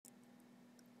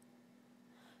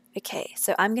Okay,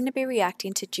 so I'm going to be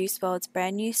reacting to Juice WRLD's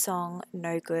brand new song,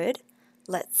 No Good.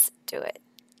 Let's do it.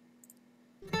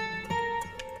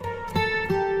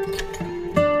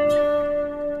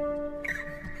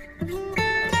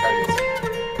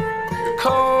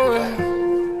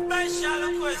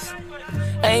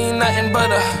 Ain't nothing but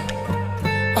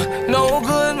a no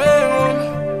good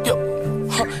man,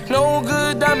 no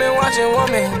good diamond watching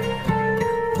woman.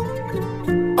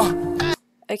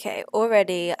 Okay,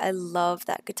 already I love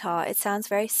that guitar. It sounds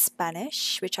very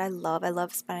Spanish, which I love. I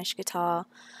love Spanish guitar.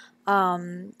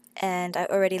 And I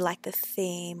already like the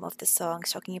theme of the song,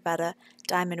 it's talking about a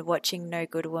diamond watching no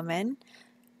good woman.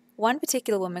 One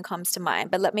particular woman comes to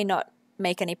mind, but let me not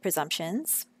make any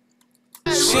presumptions.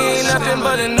 She ain't nothing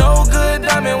but a no good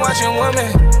diamond watching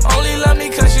woman. Only love me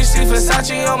cause she see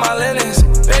Versace on my linens.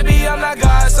 Baby, I'm not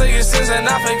God, so your sins are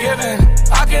not forgiven.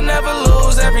 I can never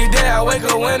lose, every day I wake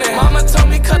up winning. Mama told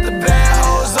me cut the bad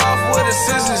hoes off with the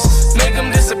scissors. Make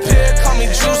them disappear, call me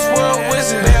Juice WRLD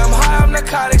Wizard. Yeah, I'm high on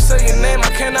narcotics, so your name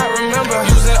I cannot remember.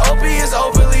 Using opiates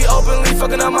openly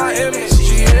fucking up my image.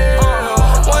 Yeah.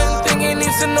 One thing you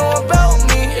need to know about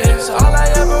me is all I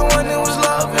ever wanted was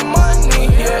love and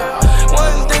money. Yeah.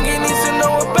 One thing you need to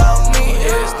know about me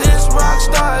is this rock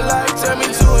star life turned me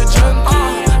to a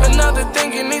junkie. Another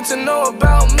thing you need to know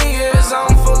about me is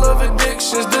I'm full of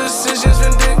addictions, decisions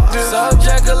vindictive.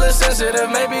 Subjectively sensitive,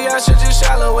 maybe I should just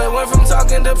shallow it. Went from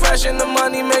talking depression to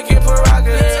money making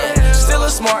prerogative. Still a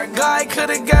smart guy,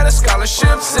 could've got a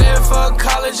scholarship. Said fuck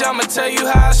college, I'ma tell you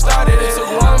how I started it.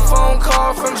 Took one phone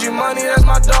call from G-Money, that's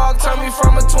my dog. Turned me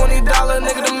from a $20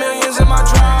 nigga to millions in my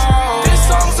dreams. This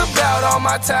song's about all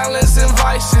my talents and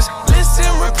vices.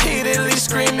 Listen repeatedly,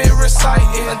 scream it, recite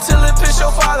it until it piss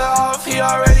your father off, he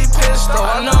already pissed though.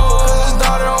 I know, cause his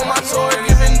daughter on my tour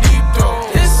giving deep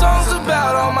throat. This song's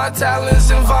about all my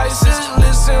talents and vices.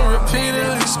 Listen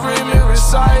repeatedly, scream it,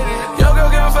 recite it. Yo girl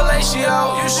giving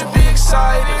fellatio, you should be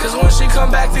excited, cause when she come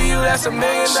back to you, that's $1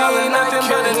 million. She ain't nothing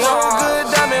but a no good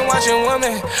diamond watching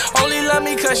woman. Only love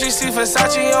me cause she see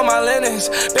Versace on my linens.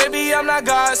 Baby, I'm not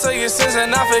God, so your sins are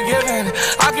not forgiven.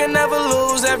 I can never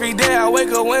lose, every day I wake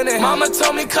up winning. Mama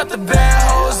told me cut the bad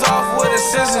hoes off with the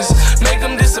scissors. Make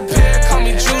them disappear, call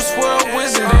me Juice WRLD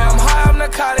Wizard. Yeah, I'm high on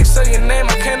narcotics, so your name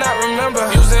I cannot remember.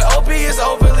 Using opiates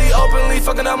openly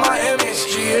fucking up my image.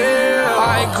 Yeah,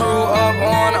 I grew up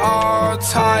on all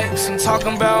types. I'm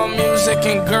talking about music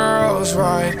and girls,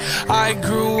 right? I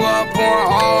grew up on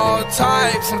all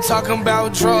types. I'm talking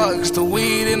about drugs, the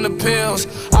weed and the pills.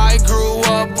 I grew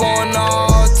up on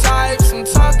all types. I'm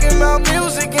talking about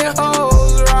music and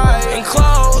hoes, right? And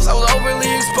clothes, I was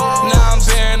overly exposed. Now I'm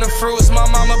bearing the fruits my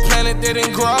mama planted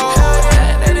didn't grow. Hell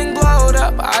yeah, they didn't glowed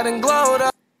up, I didn't glowed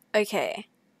up. Okay,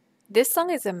 this song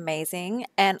is amazing,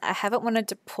 and I haven't wanted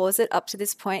to pause it up to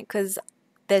this point because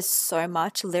there's so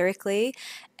much lyrically,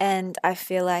 and I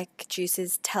feel like Juice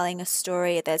is telling a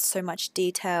story. There's so much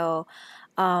detail.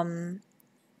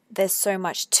 There's so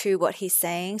much to what he's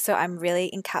saying, so I'm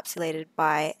really encapsulated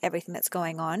by everything that's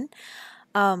going on.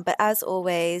 But as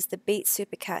always, the beat's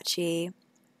super catchy.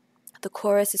 The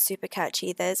chorus is super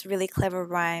catchy. There's really clever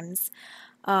rhymes.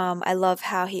 I love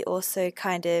how he also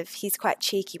he's quite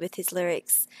cheeky with his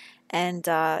lyrics and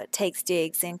takes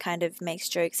digs and kind of makes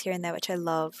jokes here and there, which I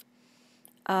love.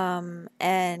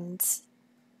 And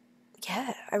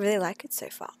yeah, I really like it so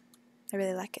far. I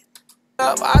really like it.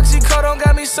 Oxycodone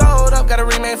got me sold up, gotta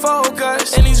remain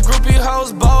focused. And these groupie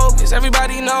hoes bogus,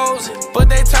 everybody knows it. But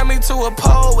they turn me to a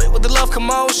poet with the love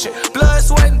commotion. Blood,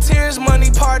 sweat, and tears, money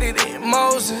partied it.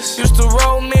 Moses used to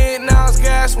roll mid, now it's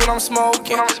gas when I'm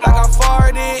smoking. Like I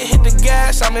farted, hit the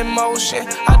gas, I'm in motion.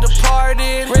 I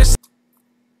departed.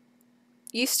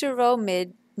 Used to roll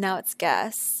mid, now it's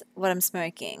gas, what I'm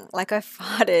smoking. Like I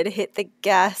farted, hit the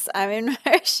gas, I'm in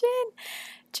motion.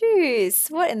 Juice,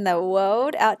 what in the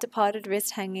world? Out departed,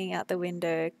 wrist hanging out the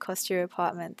window, cost your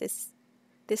apartment. This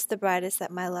the brightest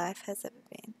that my life has ever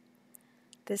been.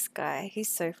 This guy, he's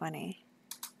so funny.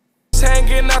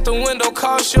 Hanging out the window,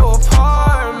 cost your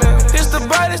apartment. It's the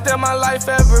brightest that my life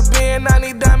ever been. I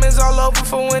need diamonds all over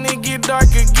for when it get dark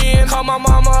again. Called my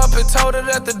mama up and told her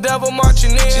that the devil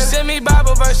marching in. She sent me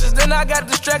Bible verses, then I got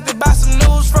distracted by some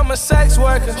news from a sex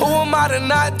worker. Who am I to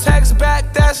not text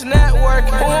back? That's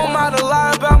networking. Who am I to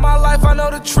lie about my life? I know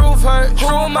the truth hurt.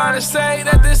 Who am I to say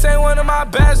that this ain't one of my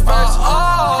best verses?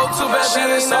 Too bad she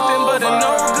ain't nothing but a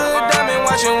no good diamond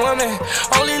watching woman.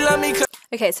 Only love me 'cause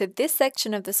Okay, so this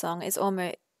section of the song is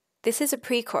this is a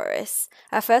pre-chorus.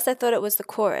 At first I thought it was the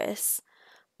chorus,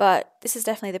 but this is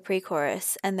definitely the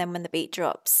pre-chorus, and then when the beat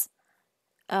drops,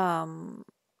 that's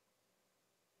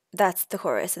the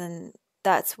chorus, and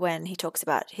that's when he talks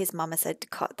about his mama said to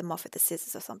cut them off with the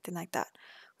scissors or something like that,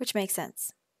 which makes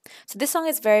sense. So this song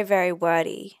is very, very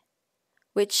wordy,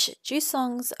 which Juice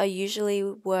songs are usually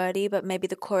wordy, but maybe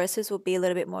the choruses will be a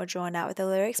little bit more drawn out with the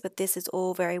lyrics, but this is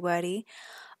all very wordy.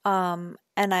 And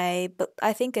I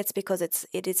think it's because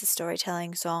it is a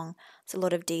storytelling song. It's a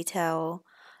lot of detail.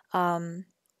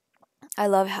 I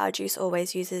love how Juice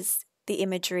always uses the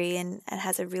imagery and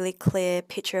has a really clear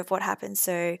picture of what happens.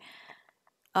 So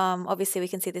obviously we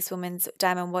can see this woman's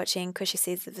diamond watching because she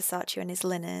sees the Versace on his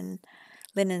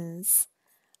linens.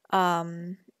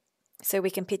 So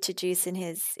we can picture Juice in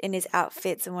his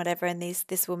outfits and whatever, and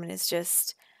this woman is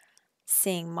just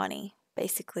seeing money,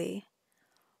 basically.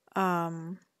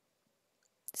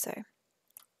 So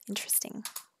interesting.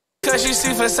 Cause you see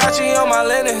Versace on my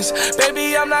linens.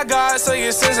 Baby, I'm not God, so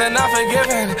your sins are not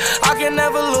forgiven. I can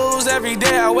never lose, every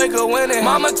day I wake up winning.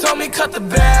 Mama told me cut the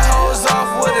bad hoes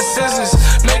off with the scissors.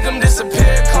 Make them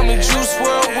disappear, call me Juice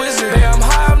WRLD Wizard. Yeah, I'm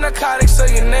high on narcotics, so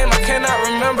your name I cannot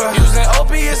remember. Using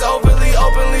opiates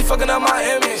openly fucking up my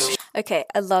image. Okay,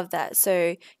 I love that.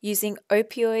 So using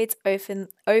opioids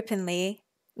openly,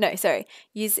 no, sorry,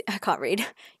 I can't read.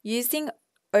 Using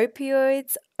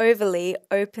opioids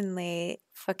openly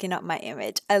fucking up my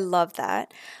image. I love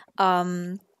that.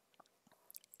 And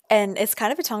it's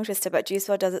kind of a tongue twister, but Juice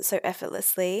WRLD does it so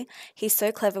effortlessly. He's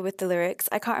so clever with the lyrics.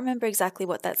 I can't remember exactly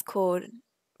what that's called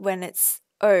when it's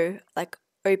like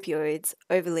opioids,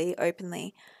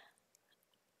 openly.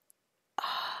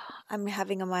 I'm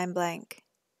having a mind blank.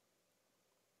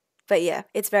 But yeah,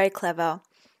 it's very clever,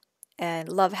 and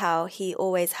love how he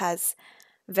always has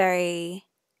very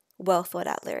well thought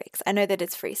out lyrics. I know that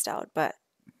it's freestyled, but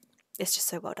it's just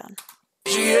so well done.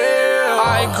 Yeah,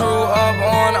 I grew up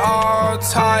on all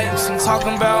types. I'm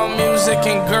talking about music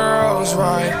and girls,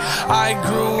 right? I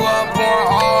grew up on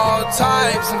all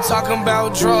types. I'm talking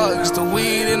about drugs, the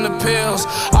weed and the pills.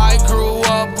 I grew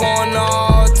up on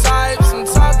all types. I'm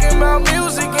talking about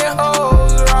music and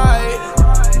hoes, right?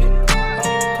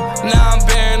 Now I'm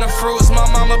bearing the fruits my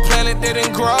mama planted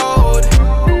didn't grow.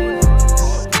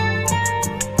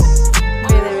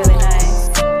 Really, really nice.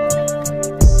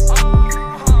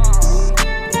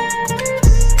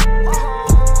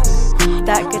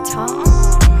 That guitar.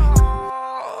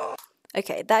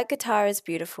 Okay, that guitar is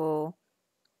beautiful.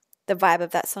 The vibe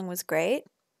of that song was great.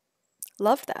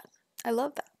 Love that. I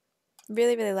love that.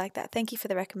 Really, really like that. Thank you for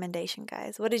the recommendation,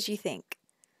 guys. What did you think?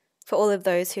 For all of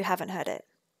those who haven't heard it.